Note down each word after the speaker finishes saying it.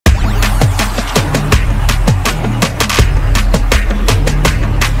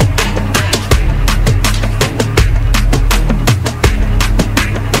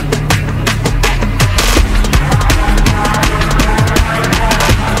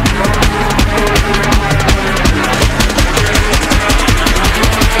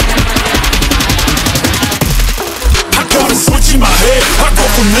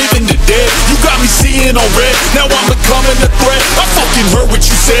dead. You got me seeing on red, now I'm becoming a threat. I fucking heard what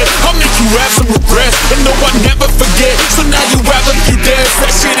you said, I'll make you have some regret. And no, I never forget, so now you rather you dead.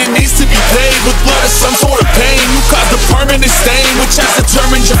 That shit, it needs to be paid with blood or some sort of pain. You caused a permanent stain, which has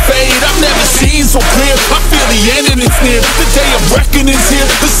determined your fate. I've never seen so clear, I feel the end and it's near. The day of reckoning's here,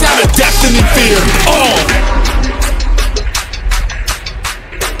 the sound of deafening fear.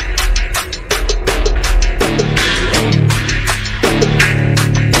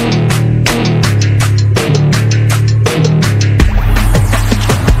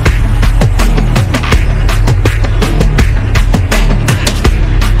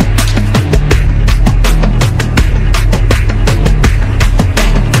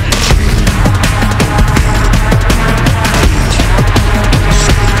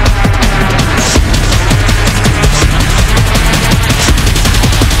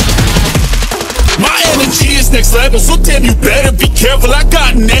 Next level, so damn you better be careful. I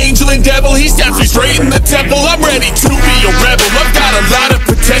got an angel and devil, he stabs me straight in the temple. I'm ready to be a rebel, I've got a lot of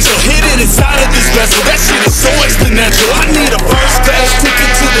potential hidden inside of this vessel. That shit is so exponential. I need a first class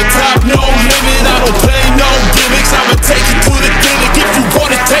ticket to the top, no limit. I don't play no gimmicks, I'ma take it to the clinic. If you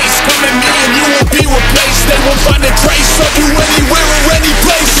want a taste, come at me and you won't be replaced. They won't find a trace of you anywhere or any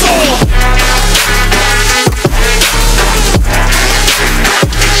place.